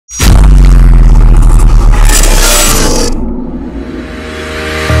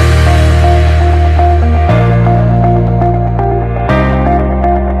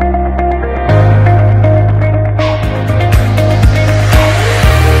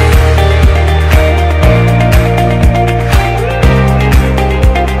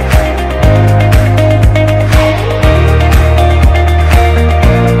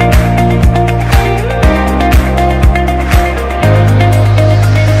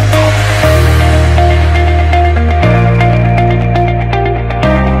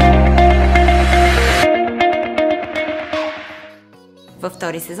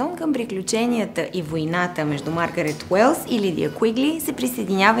сезон към приключенията и войната между Маргарет Уелс и Лидия Куигли се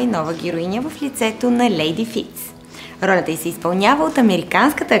присъединява и нова героиня в лицето на Лейди Фитц. Ролята й се изпълнява от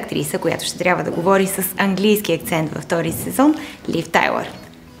американската актриса, която ще трябва да говори с английски акцент във втори сезон, Лив Тайлър.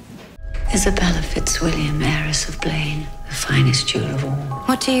 Isabella Fitzwilliam, heiress of Blaine, the finest jewel of all.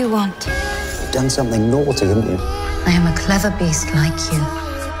 What do you want? You've done something naughty, haven't you? I am a clever beast like you.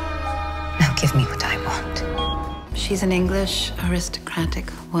 Now give me what I want. She's an English aristocratic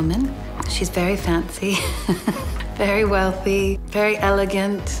woman. She's very fancy, very wealthy, very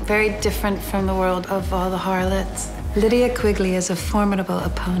elegant, very different from the world of all the harlots. Lydia Quigley is a formidable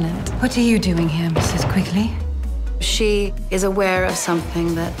opponent. What are you doing here, Mrs. Quigley? She is aware of something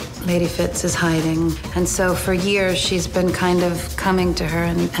that Lady Fitz is hiding, and so for years she's been kind of coming to her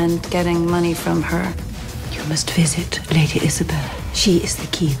and getting money from her. You must visit Lady Isabella. She is the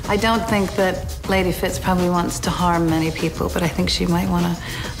key. I don't think that Lady Fitz probably wants to harm many people, but I think she might want to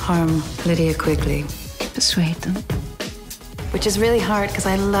harm Lydia Quigley. Persuade them. Which is really hard because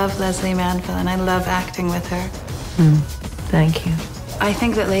I love Leslie Manville and I love acting with her. Thank you. I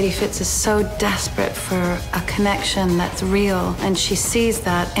think that Lady Fitz is so desperate for a connection that's real, and she sees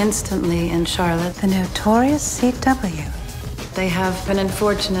that instantly in Charlotte. The notorious C.W. They have an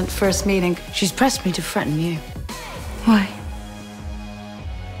unfortunate first meeting. She's pressed me to threaten you. Why?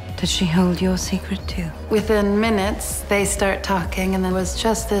 Did she hold your secret too? Within minutes, they start talking, and there was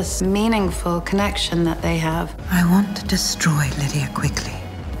just this meaningful connection that they have. I want to destroy Lydia Quigley.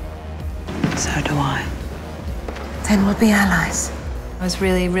 So do I. Then we'll be allies. I was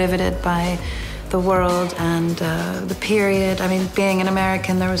really riveted by the world and the period. I mean, being an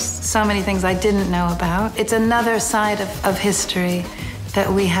American, there was so many things I didn't know about. It's another side of history that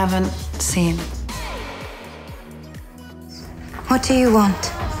we haven't seen. What do you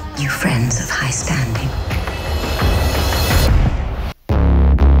want? You friends of high standing.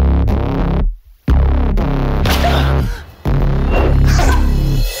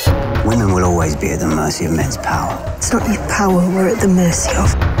 Women will always be at the mercy of men's power. It's not your power we're at the mercy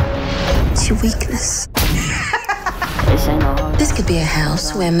of. It's your weakness. This could be a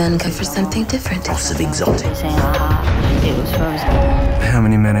house where men go for something different. Lots of exotic. How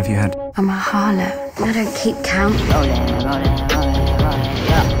many men have you had? I'm a harlot. I don't keep count.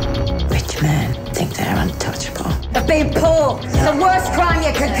 Rich men think they're untouchable. The being poor is the worst crime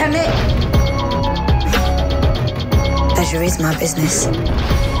you could commit. Pleasure is my business.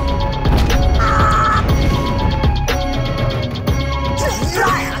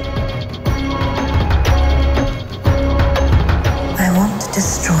 I want to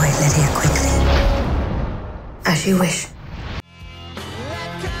destroy Lydia Quigley. As you wish.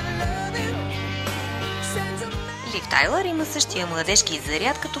 Лив Тайлър има същия младежки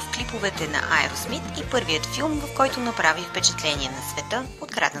заряд като в клиповете на Аеросмит и първият филм, в който направи впечатление на света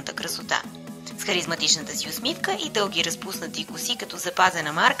от крадната красота. С харизматичната си усмивка и дълги разпуснати коси като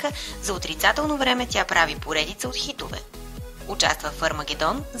запазена марка, за отрицателно време тя прави поредица от хитове. Участва в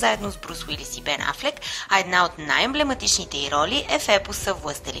Армагедон, заедно с Брус Уилис и Бен Афлек, а една от най-емблематичните й роли е в епоса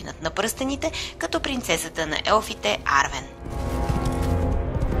Властелинът на пръстените, като принцесата на елфите Арвен.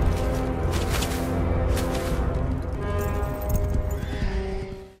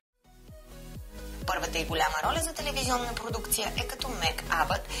 Първата й голяма роля за телевизионна продукция е като Мек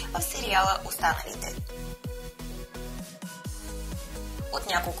Абът в сериала "Останалите". От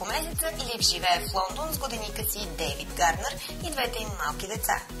няколко месеца Лив живее в Лондон с годеника си Дейвид Гарнер и двете им малки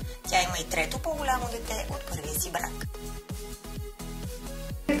деца. Тя има и трето по-голямо дете от първия си брак.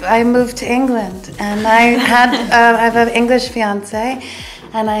 I moved to England and I have an English fiance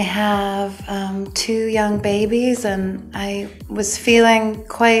and I have 2 young babies, and I was feeling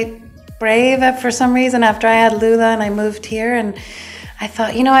quite brave for some reason after I had Lula and I moved here, and I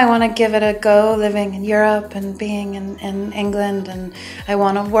thought, I want to give it a go living in Europe and being in England, and I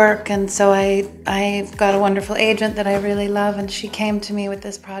want to work, and so I've got a wonderful agent that I really love, and she came to me with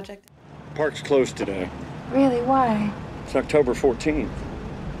this project. Park's closed today. Really? Why? It's October 14th.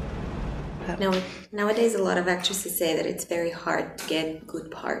 Now, nowadays a lot of actresses say that it's very hard to get good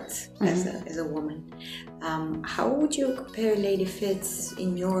parts as a woman. How would you compare Lady Fitz in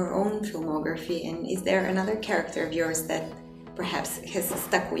your own filmography, and is there another character of yours that perhaps has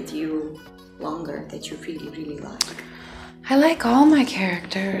stuck with you longer that you really, really like? I like all my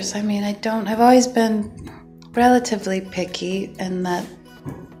characters. I mean, I've always been relatively picky in that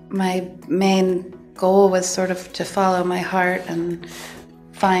my main goal was sort of to follow my heart and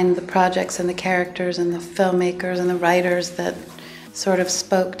find the projects and the characters and the filmmakers and the writers that sort of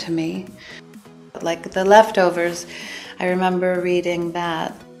spoke to me. Like The Leftovers, I remember reading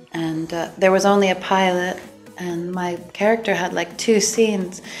that, and there was only a pilot and my character had like 2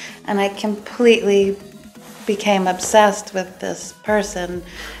 scenes, and I completely became obsessed with this person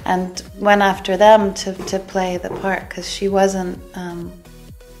and went after them to play the part, because she wasn't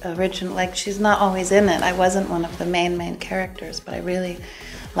original, like she's not always in it. I wasn't one of the main characters, but I really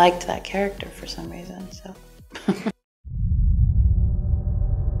liked that character for some reason. So.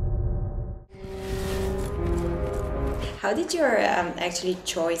 How did your actually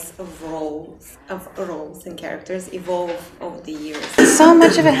choice of roles and characters evolve over the years? So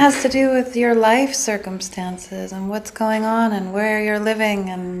much of it has to do with your life circumstances and what's going on and where you're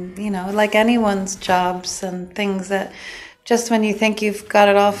living, and you know, like anyone's jobs and things that just when you think you've got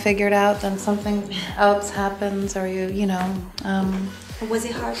it all figured out, then something else happens, or you know. Was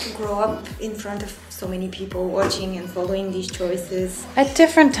it hard to grow up in front of so many people watching and following these choices? At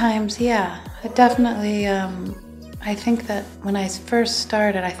different times, yeah. It definitely, I think that when I first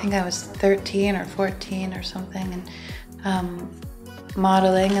started, I think I was 13 or 14 or something, and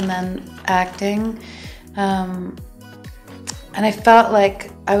modeling and then acting. And I felt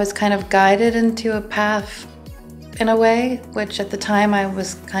like I was kind of guided into a path in a way, which at the time I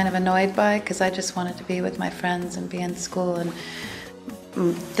was kind of annoyed by, because I just wanted to be with my friends and be in school, and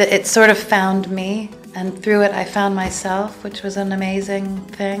it sort of found me, and through it I found myself, which was an amazing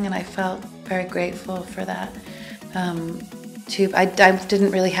thing, and I felt very grateful for that. I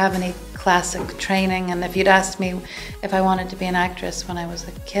didn't really have any classic training, and if you'd asked me if I wanted to be an actress when I was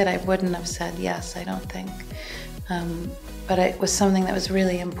a kid, I wouldn't have said yes, I don't think. But it was something that was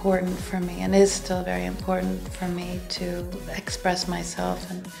really important for me, and is still very important for me, to express myself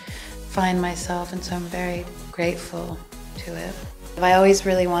and find myself, and so I'm very grateful to it. I always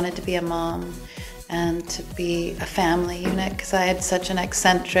really wanted to be a mom and to be a family unit, because I had such an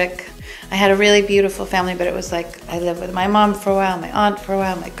eccentric, I had a really beautiful family, but it was like I lived with my mom for a while, my aunt for a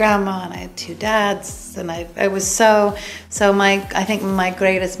while, my grandma, and I had 2 dads, and I was so I think my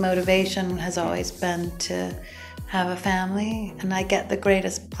greatest motivation has always been to have a family, and I get the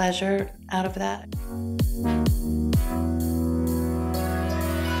greatest pleasure out of that.